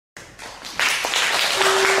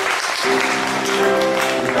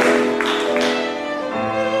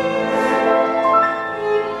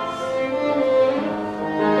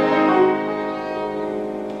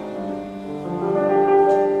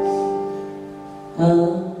あな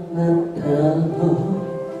たの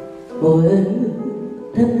燃える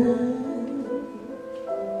手が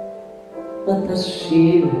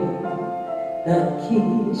私を抱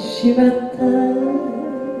きしめて、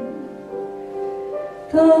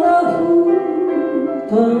ただ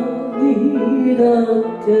二人だ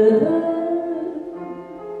けで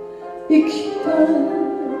生きて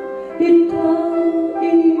いたい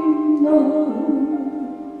の、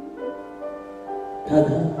ただ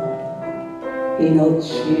命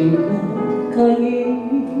の限り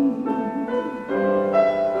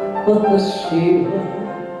私は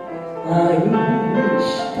愛し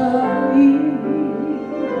たい、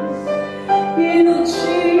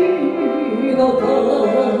命の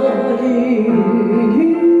限り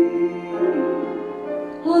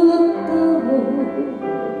あなたを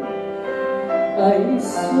愛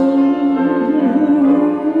する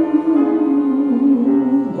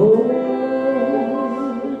の。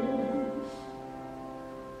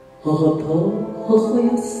母と母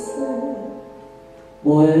寄せ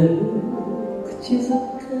燃える口づ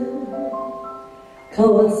け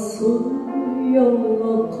交わす喜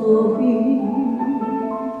び、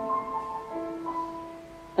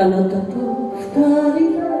あなたと二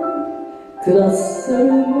人で暮らせる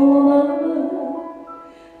ものなら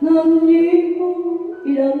何にも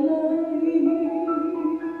いらない、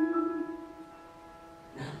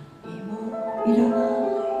何にもいらない、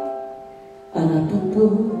あなたと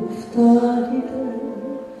二人で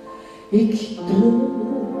生きて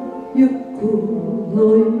ゆく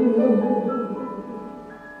のよ。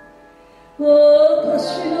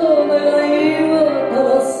私の願いはた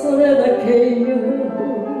だそれだけよ、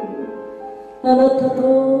あなた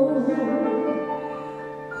と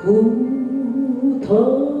二人。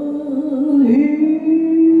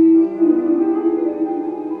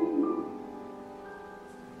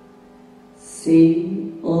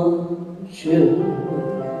Si un jour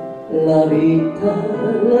la vie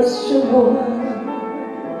lâche moi,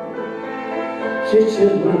 je te veux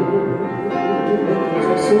que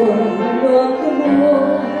ce soit loin de moi,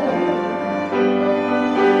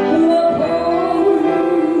 peu importe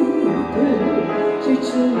si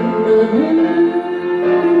tu m'aimes,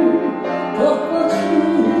 car tu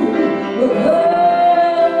me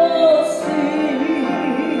remercies.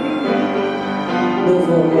 Nous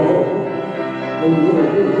allons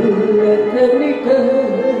l'éternité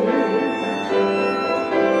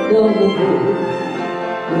dans le bout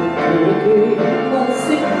de ma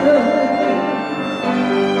cité,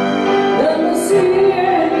 dans le ciel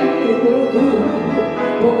perdu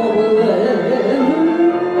pour voler,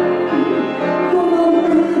 mon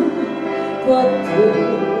amour, quoi-tu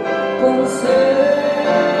penser?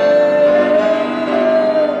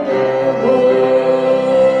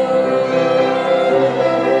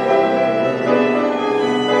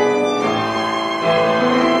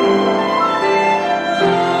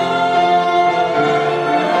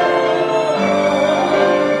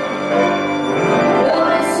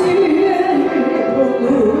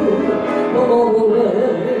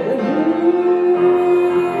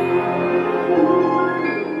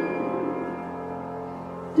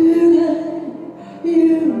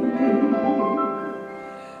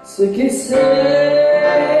 Ce qui c'est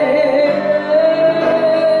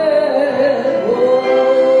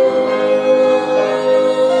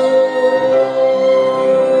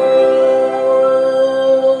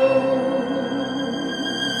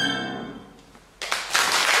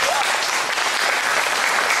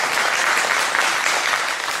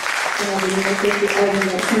愛の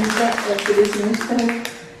賛歌をお送りしました。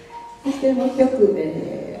そしてもう一曲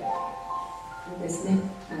ですね、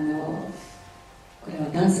これは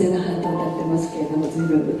男性のハートを歌ってますけれども、随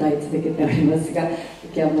分歌い続けておりますが、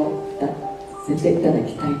今日も歌わせていただ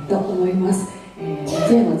きたいと思います。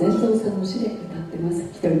松山善三さんの詩で歌ってます。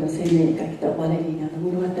一人の青年にかけたバレリーナの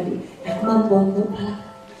物語、100万本のバラ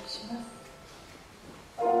します。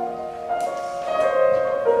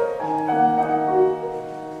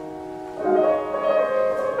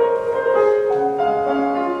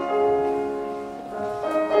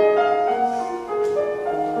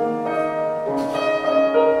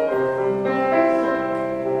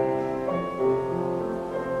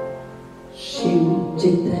信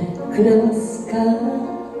じてくれますか、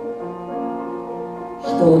一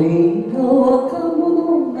人の若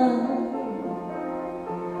者が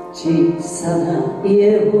小さな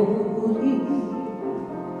家を売り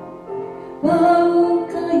輪を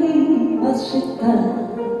買いました。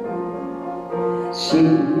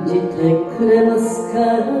信じてくれますか、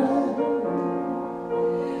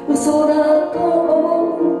嘘だと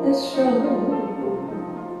思うでしょう、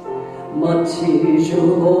街中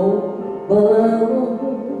をバラを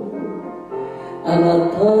あな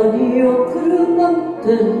たに送るなんて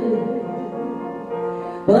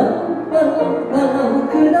バラ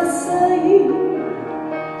ください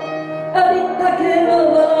ありったけの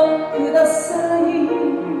バラください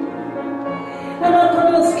あなた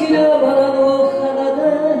の好きなバラの花で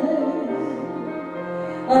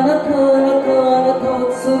あなた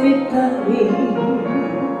を摘みたい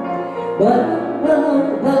バラ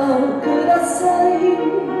ください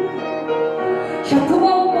100万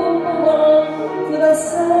本のバラくださ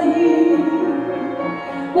い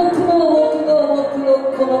僕の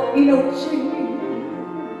この命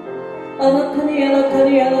あなたに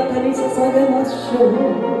捧げましょう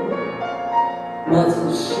貧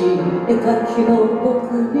しい絵描きの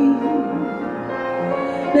僕に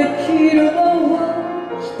できるのは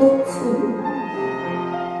一つ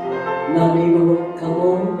何もかも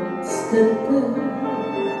捨てて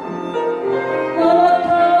あなた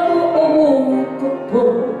の思うこと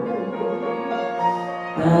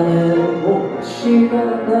誰も知ら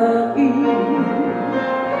ない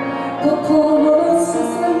心のさ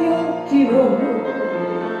さやきを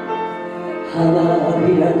花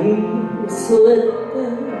びらに添えて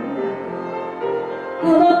あ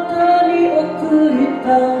なたに贈りた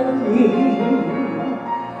い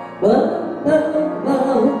バラ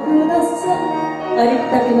をくださいありっ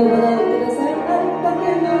たけのバラをくださいありったけ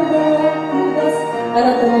のバラをくださいあな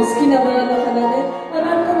たの好きなバラの花であな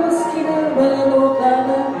たの好きなバラの花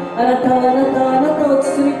あなたを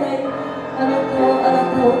包みたいあなた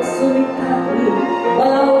を包みたいバ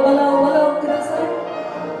ラをください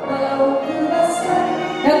バラをください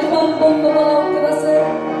100万本のバラをください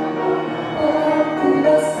バラをくだ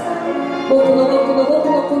さい僕の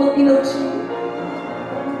この命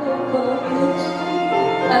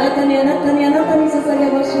あなたに捧げ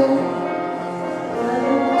ましょう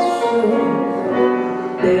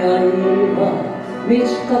出会いは短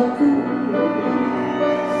く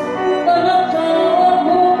あなたはも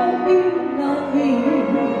ういない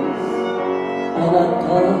あなた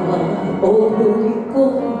は踊り子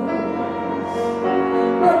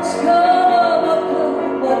街からまた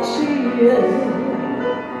街へ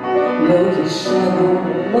容疑者の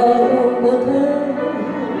窓で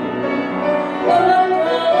あなた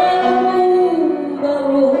は思うだ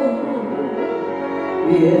ろう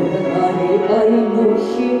見えない愛の日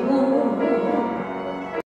が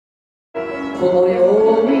この世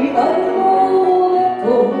にあるのだと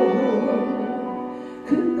く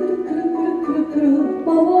るくる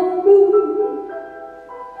回る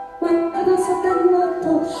真っ赤なサテンのト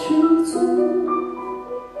シューズ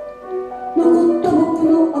残った僕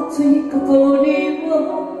の熱い心には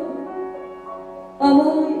甘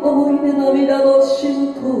い思い出涙の雫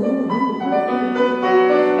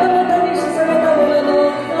あなたに捧げた俺の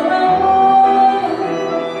花を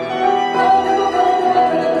あな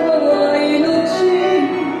たの愛の命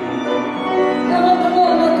あなたの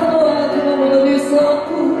ものに咲く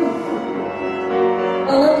あ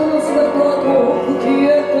なたの姿は遠く消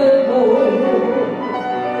えても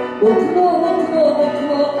僕の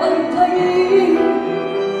会いたい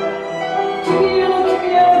君への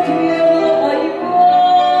愛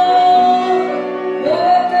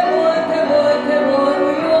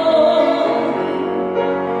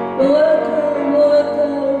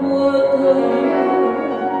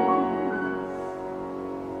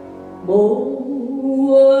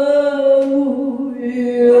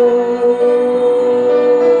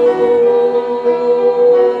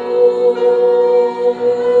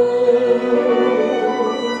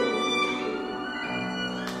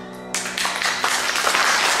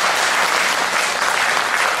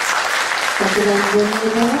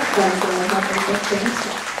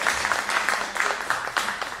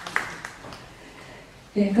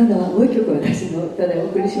今度はもう一曲私の歌でお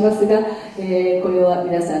送りしますが、これは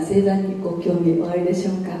皆さん聖壇にご興味おありでし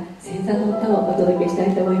ょうか。聖壇の歌をお届けした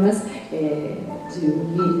いと思います。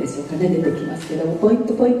12でしょうかね、出てきますけどもポイン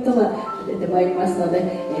トが出てまいりますので、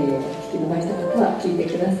聞き逃した方は聞い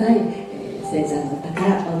てください。聖壇の歌か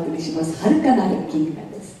らお送りします遥かなる銀河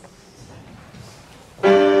です。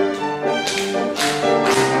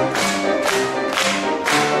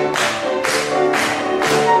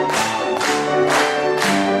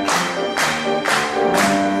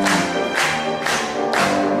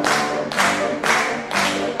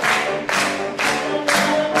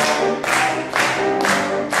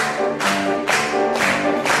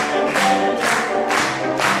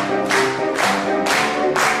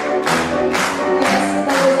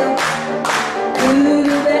クール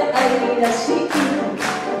で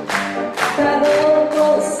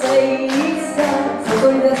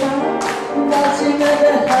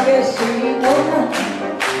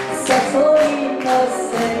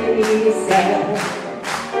さ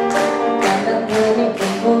あなたに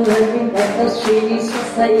心に私にさ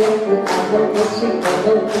さやくあの星こ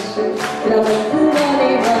の星きらめくま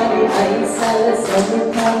に愛されその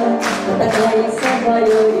ため戦いさま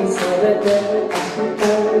よいそれでも明日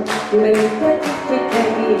を夢見て生きて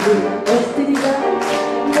いるお羊が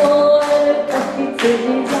燃えるお羊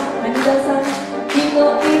が羽田さん気の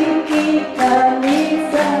いい神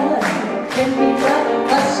さ天秤が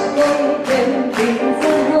賢い天秤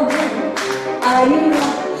さ愛は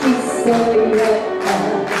競い合った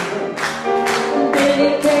デ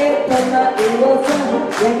リケートな魚座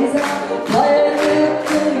ヤギ座吠えるく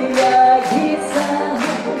ヤギ座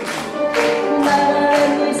流れ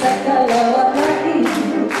に逆らわない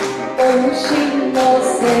お牛の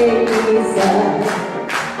星座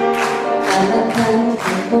あなたの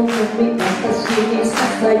心に私にさ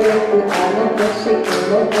さやくあの星こ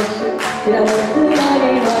の星きらめくま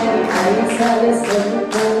に愛されそう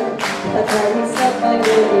な戦いさまよい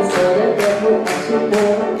それでも明日を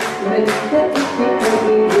夢見て生きて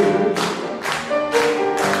いる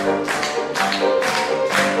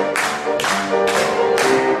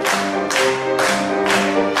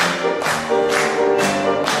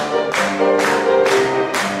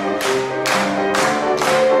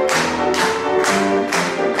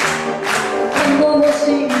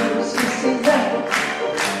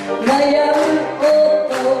悩む乙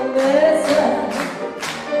女さ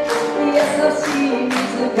優しい水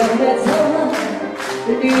亀さ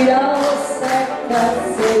リラを咲か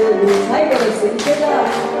せる最後です池が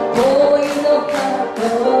恋の鳩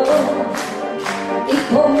を一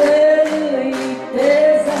歩目抜いて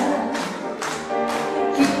さ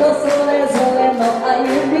人それぞれの歩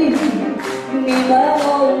み見守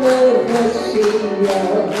る星よ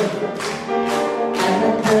あ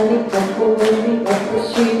なたに心に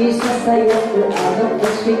私にささやくあの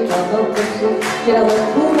星この星きらめく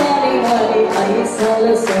まに愛され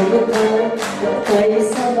そのため戦い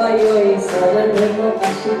さまよいそれでも明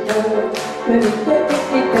日を踏みて生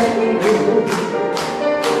きている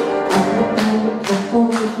あなたに心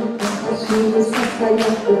に私にささや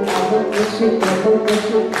くあの星この星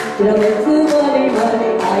きらめくまに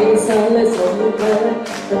愛されそのため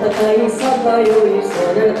戦いさまよいそ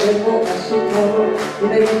れでも明日を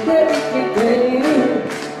夢見て生きて